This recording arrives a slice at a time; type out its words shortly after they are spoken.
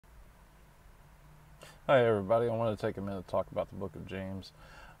Hi, everybody. I want to take a minute to talk about the book of James.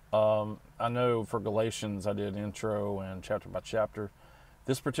 I know for Galatians, I did intro and chapter by chapter.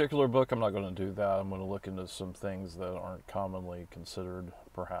 This particular book, I'm not going to do that. I'm going to look into some things that aren't commonly considered,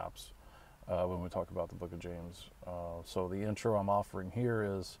 perhaps, when we talk about the book of James. So, the intro I'm offering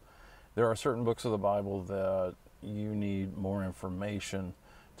here is there are certain books of the Bible that you need more information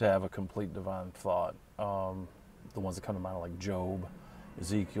to have a complete divine thought. The ones that come to mind are like Job,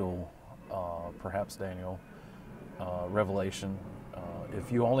 Ezekiel, perhaps Daniel, Revelation.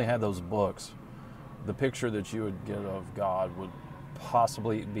 If you only had those books, the picture that you would get of God would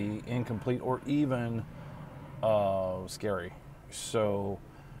possibly be incomplete or even scary. So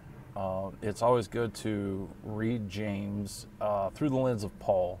it's always good to read James through the lens of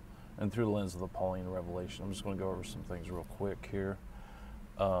Paul and through the lens of the Pauline revelation. I'm just going to go over some things real quick here.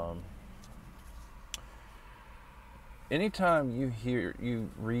 Anytime you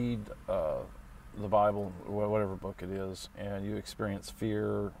read the Bible, or whatever book it is, and you experience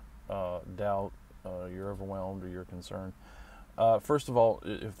fear, doubt, you're overwhelmed or you're concerned, first of all,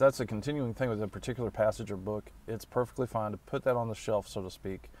 if that's a continuing thing with a particular passage or book, it's perfectly fine to put that on the shelf, so to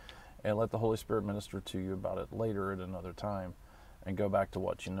speak, and let the Holy Spirit minister to you about it later at another time, and go back to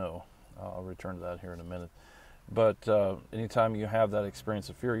what you know. I'll return to that here in a minute. But anytime you have that experience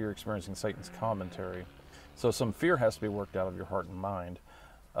of fear, you're experiencing Satan's commentary. So some fear has to be worked out of your heart and mind.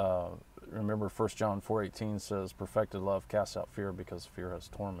 Remember 1 John 4:18 says, perfected love casts out fear because fear has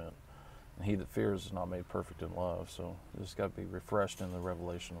torment. And he that fears is not made perfect in love. So you just got to be refreshed in the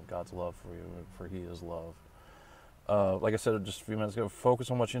revelation of God's love for you, for he is love. Like I said just a few minutes ago,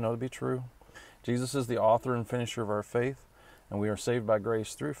 focus on what you know to be true. Jesus is the author and finisher of our faith, and we are saved by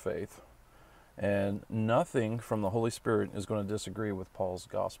grace through faith. And nothing from the Holy Spirit is going to disagree with Paul's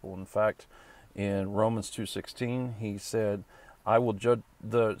gospel. In fact, in Romans 2:16, he said, God will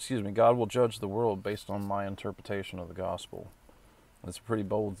judge the world based on my interpretation of the gospel. That's a pretty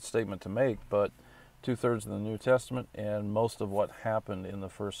bold statement to make, but 2/3 of the New Testament and most of what happened in the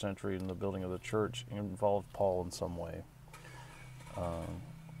first century in the building of the church involved Paul in some way.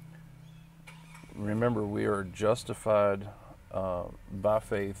 Remember, we are justified by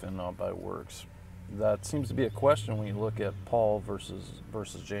faith and not by works. That seems to be a question when you look at Paul versus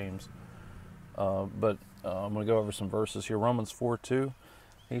James. But I'm going to go over some verses here. Romans 4:2,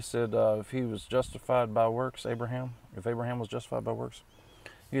 he said if he was justified by works, if Abraham was justified by works,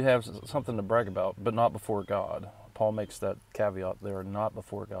 he'd have something to brag about, but not before God. Paul makes that caveat there, not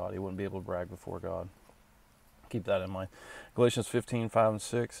before God. He wouldn't be able to brag before God. Keep that in mind. Galatians 15:5 and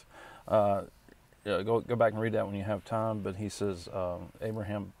 6. Go back and read that when you have time, but he says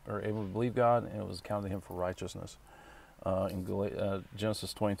Abraham believed God, and it was accounted to him for righteousness. In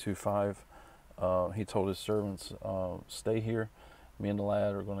Genesis 22:5, he told his servants, stay here. Me and the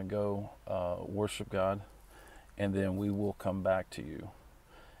lad are going to go worship God, and then we will come back to you.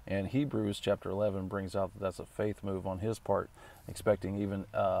 And Hebrews chapter 11 brings out that that's a faith move on his part, expecting even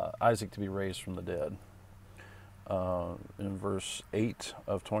Isaac to be raised from the dead. In verse 8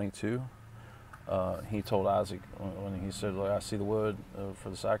 of 22, he told Isaac, when he said, I see the wood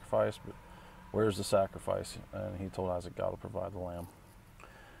for the sacrifice, but where's the sacrifice? And he told Isaac, God will provide the lamb.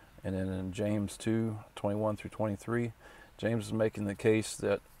 And then in James 2:21 through 23, James is making the case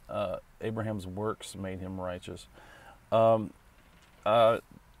that Abraham's works made him righteous. In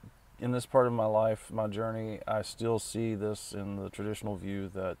this part of my life, my journey, I still see this in the traditional view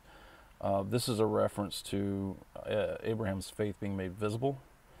that this is a reference to Abraham's faith being made visible,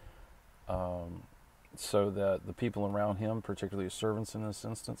 so that the people around him, particularly his servants in this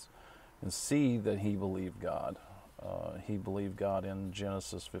instance, can see that he believed God. He believed God in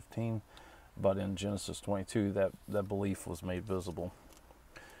Genesis 15, but in Genesis 22, that belief was made visible.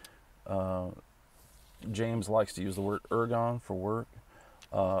 James likes to use the word ergon for work.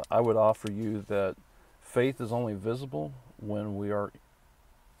 I would offer you that faith is only visible when we are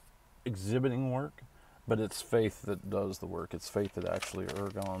exhibiting work, but it's faith that does the work. It's faith that actually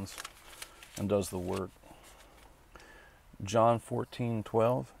ergons and does the work. John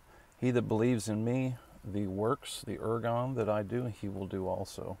 14:12, he that believes in me, the works, the ergon that I do, he will do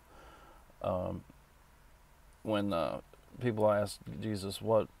also. When people asked Jesus,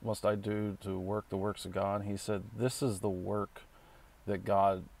 what must I do to work the works of God? He said, this is the work that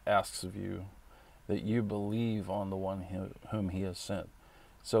God asks of you, that you believe on the one whom he has sent.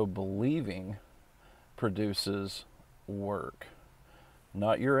 So believing produces work.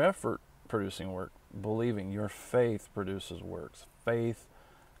 Not your effort producing work. Believing, your faith produces works. Faith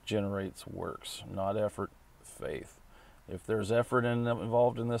generates works, not effort, faith. If there's effort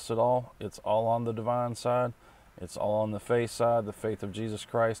involved in this at all, it's all on the divine side. It's all on the faith side. The faith of Jesus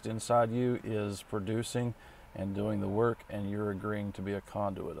Christ inside you is producing and doing the work, and you're agreeing to be a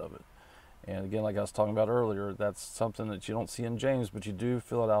conduit of it. And again, like I was talking about earlier, that's something that you don't see in James, but you do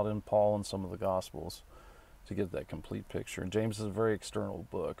fill it out in Paul and some of the Gospels to get that complete picture. And James is a very external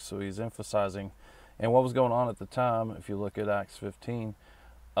book, so he's emphasizing, and what was going on at the time, if you look at Acts 15,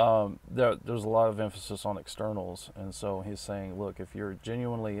 there's a lot of emphasis on externals. And so he's saying, look, if you're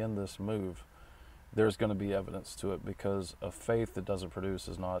genuinely in this move, there's going to be evidence to it, because a faith that doesn't produce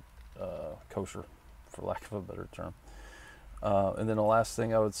is not kosher, for lack of a better term. And then the last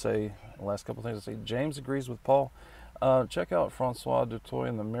thing I would say, the last couple things I'd say, James agrees with Paul. Check out Francois Dutoit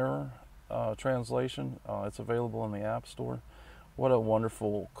in the Mirror translation. It's available in the App Store. What a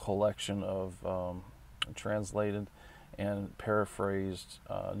wonderful collection of translated and paraphrased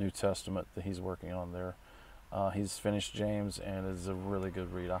New Testament that he's working on there. He's finished James, and it's a really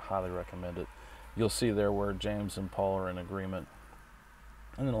good read. I highly recommend it. You'll see there where James and Paul are in agreement.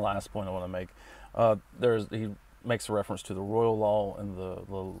 And then the last point I want to make, he makes a reference to the royal law and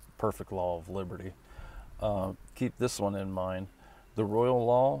the perfect law of liberty. Keep this one in mind. The royal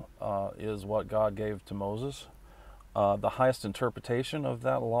law is what God gave to Moses. The highest interpretation of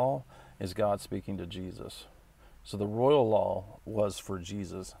that law is God speaking to Jesus. So the royal law was for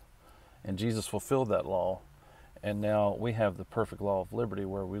Jesus, and Jesus fulfilled that law. And now we have the perfect law of liberty,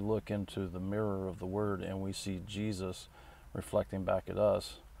 where we look into the mirror of the Word and we see Jesus reflecting back at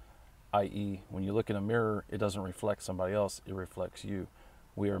us, i.e., when you look in a mirror, it doesn't reflect somebody else, it reflects you.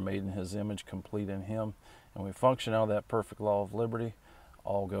 We are made in His image, complete in Him, and we function out of that perfect law of liberty.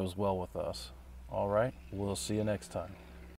 All goes well with us. All right, we'll see you next time.